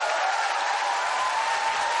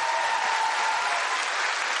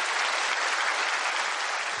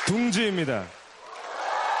둥지입니다.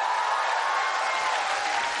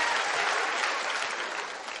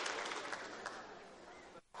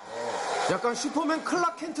 약간 슈퍼맨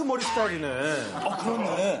클락 켄트 머리 스타일이네.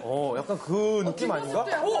 그렇네. 약간 그 느낌 아닌가?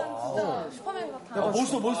 진짜 슈퍼맨 같아.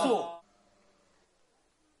 멋있어.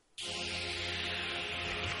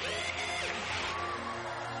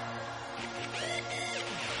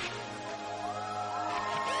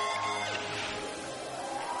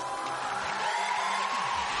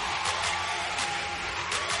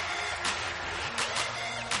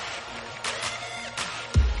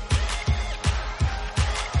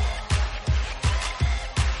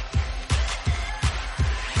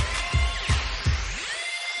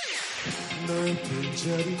 너의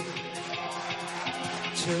빈자리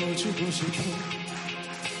채워주고 싶어.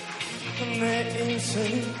 내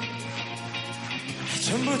인생을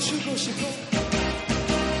전부 주고 싶어.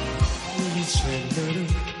 이제 너를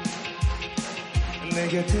내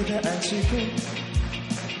곁에다 앉히고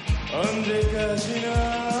언제까지나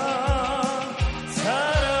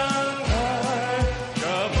사랑할까봐.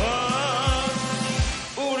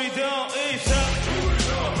 우리 더 이상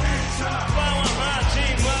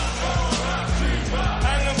방황하지마.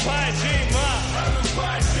 방금 팔지마.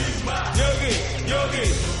 여기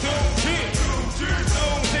둥지를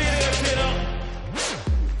들어.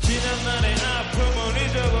 지난날의 아픔은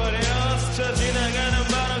잊어버려. 스쳐 지나가는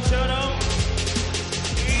바람처럼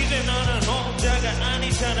이제 너는 혼자가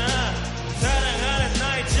아니잖아. 사랑하는 나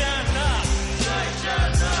있잖아.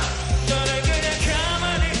 너는 그냥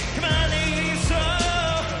가만히 있어.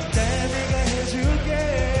 다 내가 해줄게.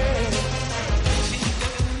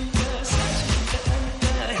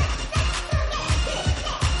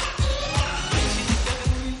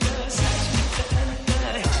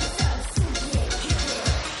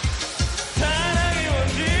 사랑이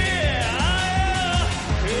뭔지 알아.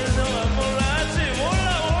 그동안 몰랐지. 몰라.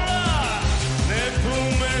 내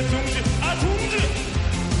품에 둥지. 둥지.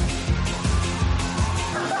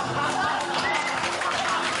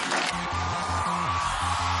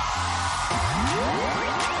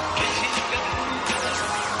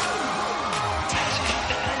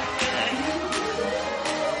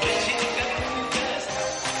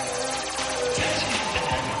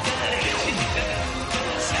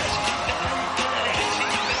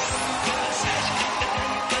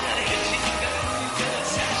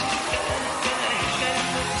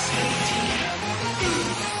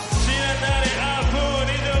 지난날의 아픔은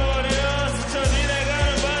잊어버려. 스쳐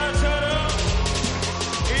지나가는 바람처럼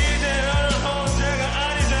이제 너는 혼자가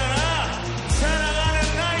아니잖아. 사랑하는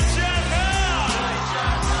나 있잖아.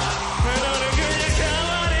 너는 그냥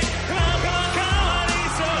가만히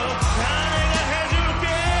있어. 다 내가 해줄게.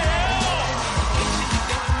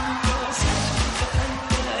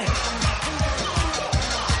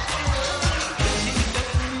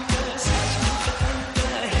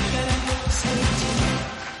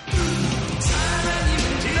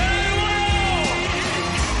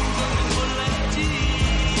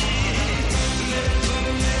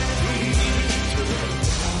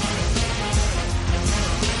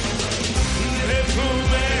 내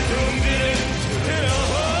품에 둥지를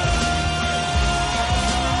들어봐.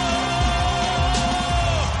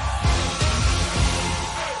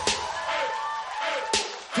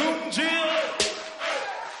 둥지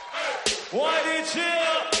YD치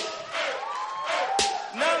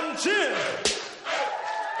남진